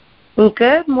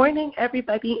Good morning,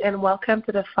 everybody, and welcome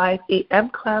to the 5 a.m.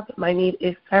 Club. My name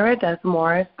is Sarah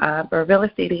Desmore. I'm a real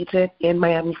estate agent in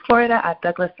Miami, Florida at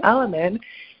Douglas Elliman.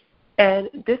 And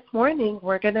this morning,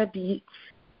 we're gonna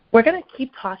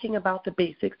keep talking about the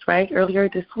basics, right? Earlier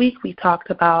this week, we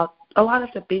talked about a lot of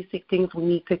the basic things we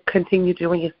need to continue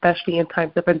doing, especially in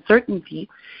times of uncertainty.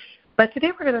 But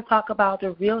today, we're going to talk about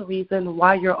the real reason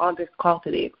why you're on this call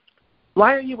today.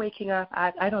 Why are you waking up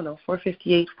at,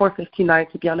 4:58,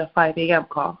 4:59 to be on a 5 a.m.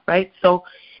 call, right? So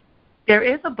there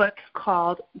is a book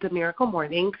called The Miracle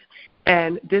Morning,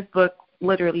 and this book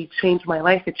literally changed my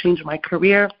life. It changed my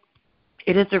career.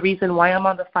 It is the reason why I'm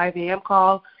on the 5 a.m.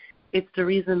 call. It's the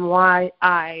reason why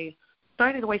I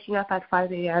started waking up at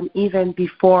 5 a.m. even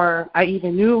before I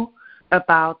even knew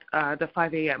about the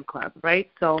 5 a.m. club, right?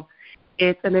 So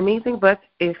it's an amazing book.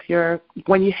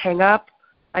 When you hang up,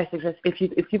 I suggest,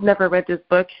 if you've never read this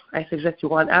book, I suggest you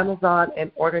go on Amazon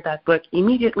and order that book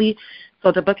immediately.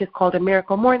 So the book is called The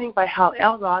Miracle Morning by Hal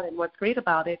Elrod, and what's great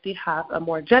about it, they have a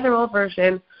more general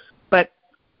version, but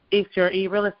if you're a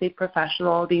real estate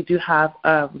professional, they do have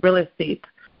a real estate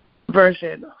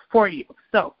version for you.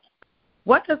 So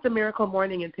what does The Miracle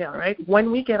Morning entail, right?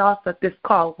 When we get off of this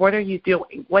call, what are you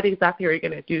doing? What exactly are you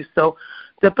going to do? So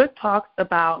the book talks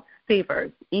about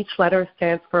savers. Each letter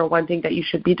stands for one thing that you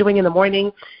should be doing in the morning.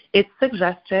 It's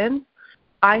suggestions.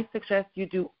 I suggest you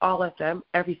do all of them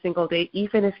every single day,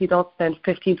 even if you don't spend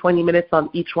 15, 20 minutes on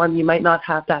each one. You might not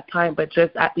have that time, but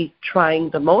just at least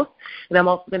trying the most. And I'm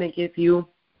also going to give you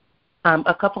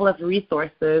a couple of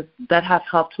resources that have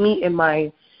helped me in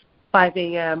my 5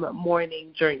 a.m.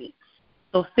 morning journey.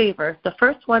 So savers, the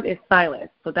first one is silence.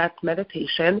 So that's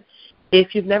meditation.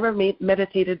 If you've never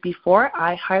meditated before,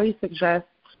 I highly suggest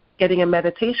getting a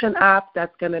meditation app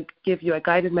that's going to give you a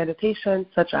guided meditation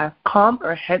such as Calm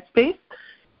or Headspace.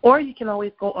 Or you can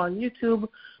always go on YouTube,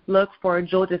 look for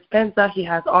Joe Dispenza. He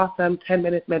has awesome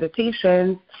 10-minute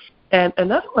meditations. And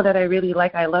another one that I really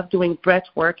like, I love doing breath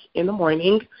work in the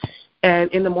morning. And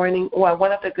in the morning,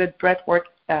 one of the good breath work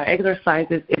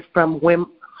exercises is from Wim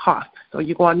Hof. So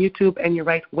you go on YouTube and you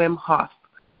write Wim Hof.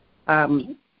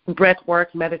 Breath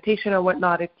work, meditation, or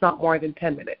whatnot, it's not more than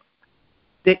 10 minutes.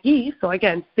 The E, so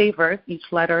again, savers, each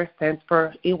letter stands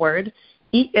for a word.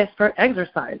 E is for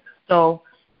exercise. So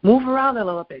move around a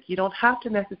little bit. You don't have to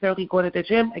necessarily go to the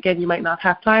gym. Again, you might not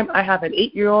have time. I have an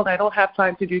 8-year-old. I don't have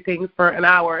time to do things for an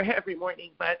hour every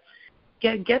morning, but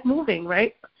get moving,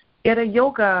 right? Get a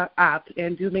yoga app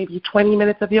and do maybe 20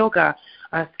 minutes of yoga.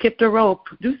 Skip the rope.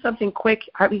 Do something quick,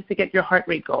 at least to get your heart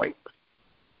rate going.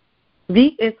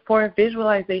 V is for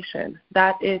visualization.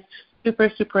 That is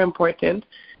super, super important.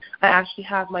 I actually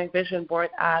have my vision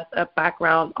board as a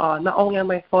background not only on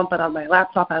my phone but on my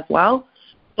laptop as well.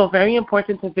 So very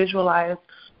important to visualize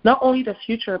not only the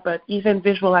future but even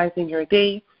visualizing your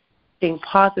day, being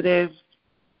positive.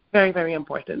 Very, very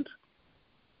important.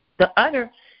 The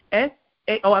other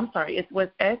it was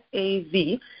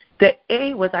SAV. The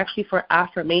A was actually for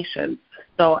affirmations.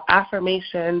 So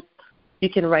affirmations,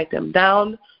 you can write them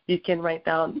down. You can write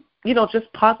down,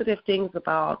 just positive things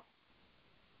about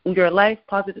your life,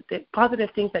 positive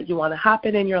things that you want to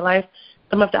happen in your life.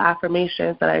 Some of the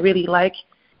affirmations that I really like,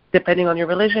 depending on your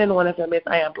religion, one of them is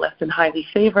I am blessed and highly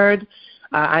favored.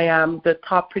 I am the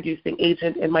top producing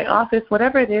agent in my office.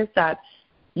 Whatever it is that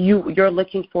you're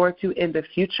looking forward to in the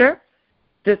future,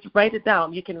 just write it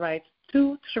down. You can write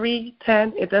 2, 3,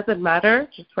 10. It doesn't matter.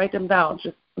 Just write them down.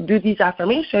 Just do these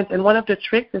affirmations. And one of the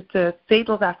tricks is to say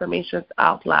those affirmations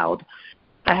out loud.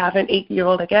 I have an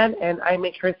 8-year-old again, and I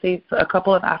make her say a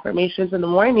couple of affirmations in the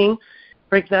morning.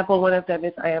 For example, one of them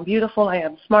is I am beautiful, I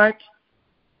am smart,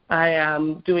 I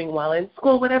am doing well in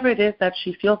school, whatever it is that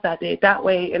she feels that day, that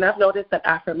way. And I've noticed that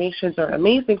affirmations are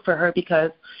amazing for her because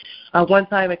one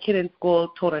time a kid in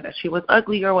school told her that she was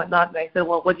ugly or whatnot, and I said,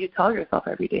 well, what do you tell yourself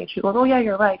every day? And she goes, oh, yeah,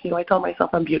 you're right. I tell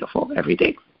myself I'm beautiful every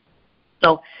day.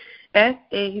 So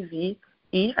SAVE,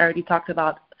 I already talked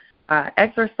about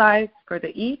exercise for the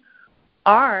E.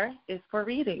 R is for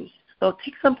reading. So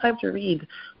take some time to read.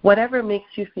 Whatever makes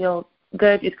you feel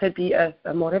good. It could be a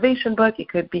motivation book. It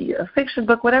could be a fiction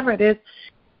book, whatever it is.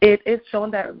 It is shown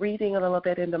that reading a little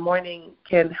bit in the morning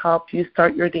can help you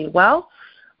start your day well.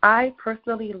 I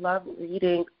personally love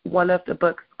reading one of the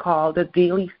books called The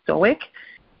Daily Stoic.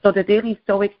 So The Daily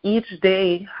Stoic, each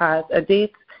day has a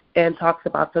date and talks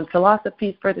about some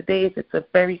philosophies for the days. It's a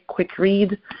very quick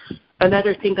read.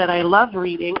 Another thing that I love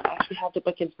reading, I actually have the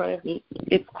book in front of me.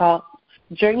 It's called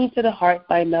Journey to the Heart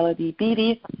by Melody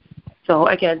Beattie. So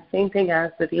again, same thing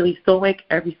as the Daily Stoic.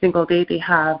 Every single day they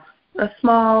have a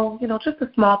small, just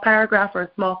a small paragraph or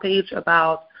a small page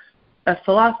about a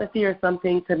philosophy or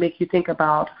something to make you think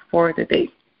about for the day.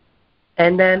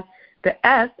 And then the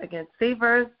S, again,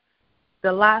 savers.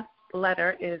 The last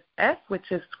letter is S,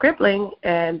 which is scribbling,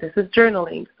 and this is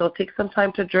journaling. So take some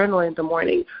time to journal in the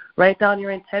morning. Write down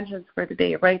your intentions for the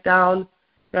day. Write down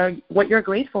what you're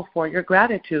grateful for, your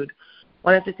gratitude.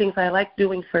 One of the things I like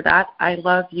doing for that, I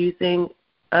love using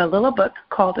a little book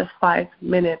called a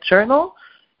 5-Minute Journal.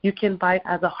 You can buy it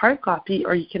as a hard copy,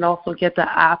 or you can also get the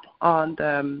app on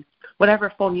the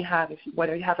whatever phone you have,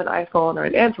 whether you have an iPhone or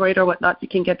an Android or whatnot, you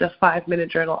can get the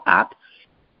 5-Minute Journal app.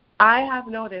 I have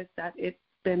noticed that it's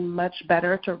been much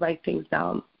better to write things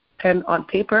down, pen on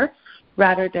paper,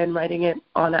 rather than writing it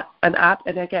on an app.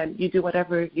 And again, you do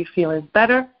whatever you feel is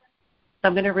better.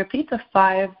 I'm going to repeat the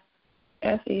 5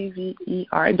 SAVER,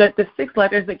 the 6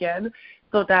 letters again,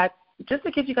 so that just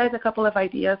to give you guys a couple of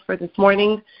ideas for this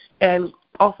morning and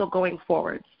also going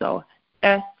forward. So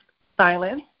S,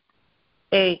 silence.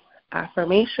 A,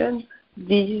 affirmations.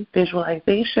 V,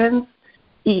 visualizations.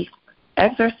 E,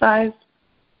 exercise.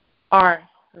 R,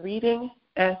 reading.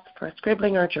 S, for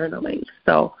scribbling or journaling.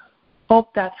 So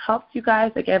hope that helps you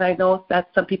guys. Again, I know that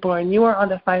some people are newer on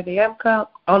the 5 a.m.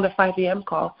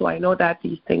 call, so I know that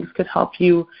these things could help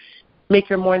you make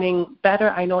your morning better.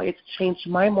 I know it's changed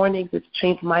my mornings. It's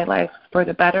changed my life for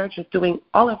the better, just doing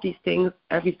all of these things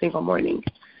every single morning.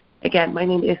 Again, my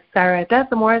name is Sarah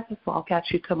Desamores, so I'll catch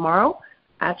you tomorrow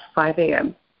at 5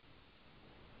 a.m.